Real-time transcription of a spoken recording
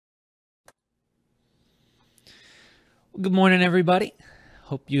Well, good morning, everybody.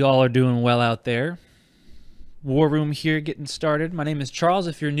 Hope you all are doing well out there. War Room here getting started. My name is Charles.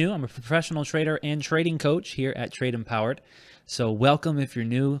 If you're new, I'm a professional trader and trading coach here at Trade Empowered. So welcome if you're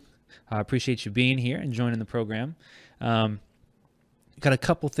new. I appreciate you being here and joining the program. Got a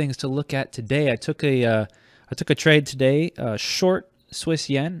couple things to look at today. I took a trade today, short Swiss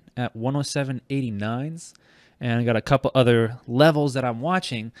yen at 107.89s. And I got a couple other levels that I'm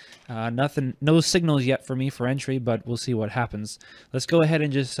watching. No signals yet for me for entry, but we'll see what happens. Let's go ahead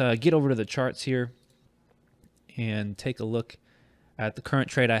and just get over to the charts here and take a look at the current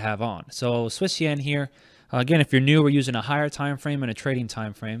trade I have on. So Swiss yen here. Again, if you're new, we're using a higher time frame and a trading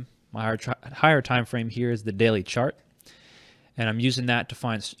time frame. My higher time frame here is the daily chart, and I'm using that to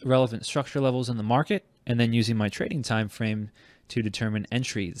find relevant structure levels in the market, and then using my trading time frame to determine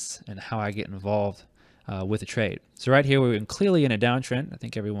entries and how I get involved with a trade. So right here, we're clearly in a downtrend. I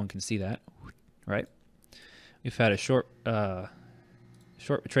think everyone can see that, right? We've had a short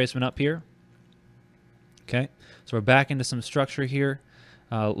retracement up here. Okay, so we're back into some structure here.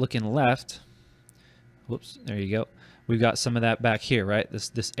 Looking left, whoops, there you go. We've got some of that back here, right?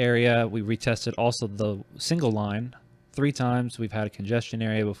 This area, we retested also the single line 3 times. We've had a congestion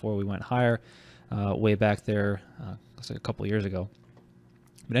area before we went higher, way back there, looks like a couple years ago.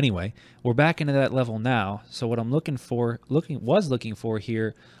 But anyway, we're back into that level now. So what I'm looking for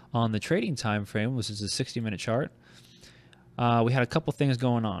here on the trading time frame, which is a 60-minute chart, we had a couple things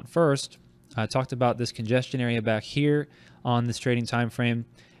going on. First, I talked about this congestion area back here on this trading time frame.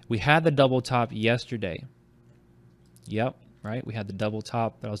 We had the double top yesterday. Yep, right? We had the double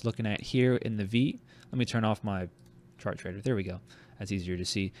top that I was looking at here in the V. Let me turn off my chart trader. There we go. That's easier to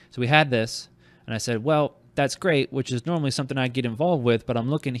see. So we had this, and I said, well, that's great, which is normally something I get involved with, but I'm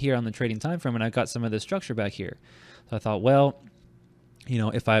looking here on the trading time frame, and I've got some of this structure back here. So I thought, well, you know,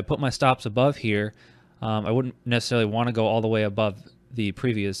 if I put my stops above here, I wouldn't necessarily want to go all the way above the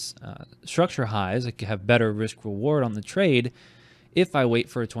previous structure highs. I could have better risk reward on the trade if I wait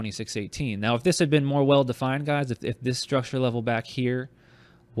for a 26.18. Now, if this had been more well-defined, guys, if this structure level back here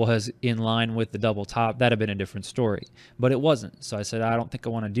was in line with the double top, that'd have been a different story. But it wasn't. So I said, I don't think I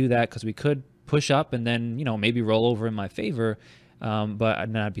want to do that, because we could push up and then, you know, maybe roll over in my favor, but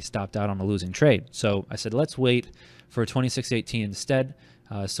then I'd be stopped out on a losing trade. So I said, let's wait for 26.18 instead,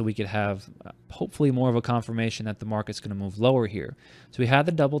 so we could have hopefully more of a confirmation that the market's going to move lower here. So we had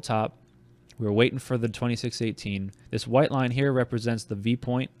the double top. We were waiting for the 26.18. This white line here represents the V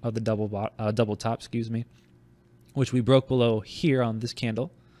point of the double top, excuse me, which we broke below here on this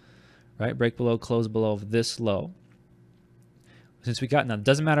candle, right? Break below, close below this low. Since we got, now it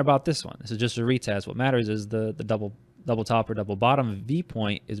doesn't matter about this one. This is just a retest. What matters is the double top or double bottom V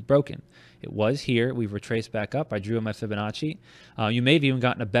point is broken. It was here. We've retraced back up. I drew in my Fibonacci. You may have even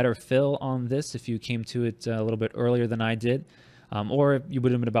gotten a better fill on this if you came to it a little bit earlier than I did. Or you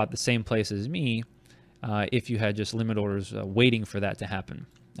would have been about the same place as me if you had just limit orders waiting for that to happen,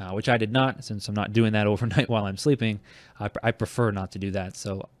 which I did not. Since I'm not doing that overnight while I'm sleeping, I prefer not to do that.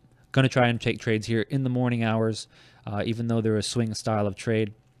 So I'm going to try and take trades here in the morning hours, even though they're a swing style of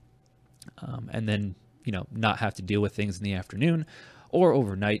trade, and then, you know, not have to deal with things in the afternoon or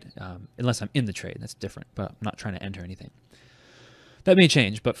overnight, unless I'm in the trade. That's different, but I'm not trying to enter anything. That may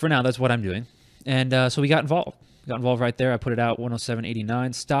change, but for now, that's what I'm doing. And so we got involved. Got involved right there. I put it out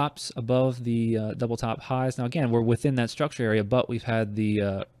 107.89, stops above the double top highs. Now, again, we're within that structure area, but we've had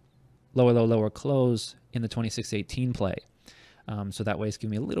the lower low, lower close in the 26.18 play. So that way it's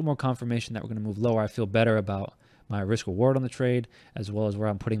giving me a little more confirmation that we're going to move lower. I feel better about my risk reward on the trade, as well as where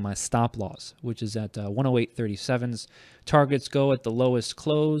I'm putting my stop loss, which is at 108.37s. Targets go at the lowest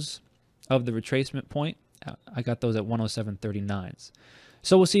close of the retracement point. I got those at 107.39s.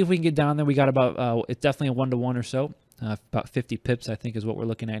 So we'll see if we can get down there. We got about, it's definitely a 1-to-1 or so. About 50 pips, I think, is what we're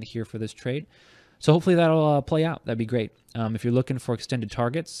looking at here for this trade. So hopefully that'll play out. That'd be great. If you're looking for extended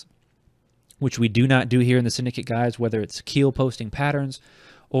targets, which we do not do here in the syndicate, guys, whether it's Keel posting patterns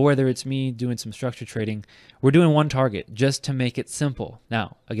or whether it's me doing some structure trading, we're doing one target just to make it simple.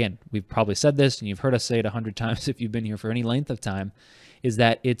 Now, again, we've probably said this, and you've heard us say it 100 times if you've been here for any length of time, is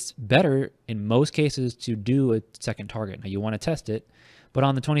that it's better in most cases to do a second target. Now, you want to test it, but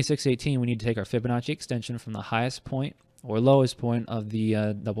on the 26.18, we need to take our Fibonacci extension from the highest point or lowest point of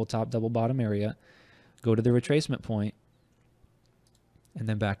the double top, double bottom area, go to the retracement point, and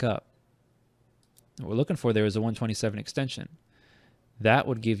then back up. What we're looking for there is a 127 extension. That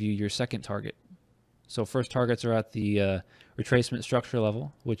would give you your second target. So first targets are at the retracement structure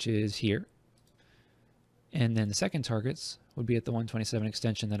level, which is here. And then the second targets would be at the 127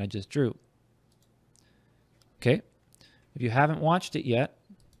 extension that I just drew. Okay. If you haven't watched it yet,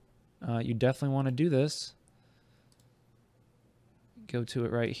 you definitely want to do this. go to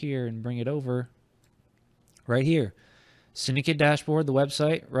it right here and bring it over right here. Syndicate dashboard, the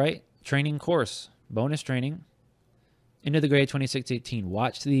website, right? Training course, bonus training, into the grade 2618.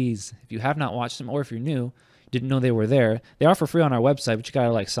 Watch these. If you have not watched them, or if you're new, didn't know they were there. They are for free on our website, but you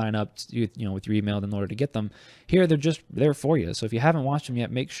gotta like sign up, with your email in order to get them. Here, they're just there for you. So if you haven't watched them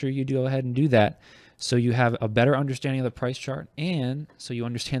yet, make sure you go ahead and do that, so you have a better understanding of the price chart and so you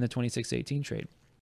understand the 2618 trade.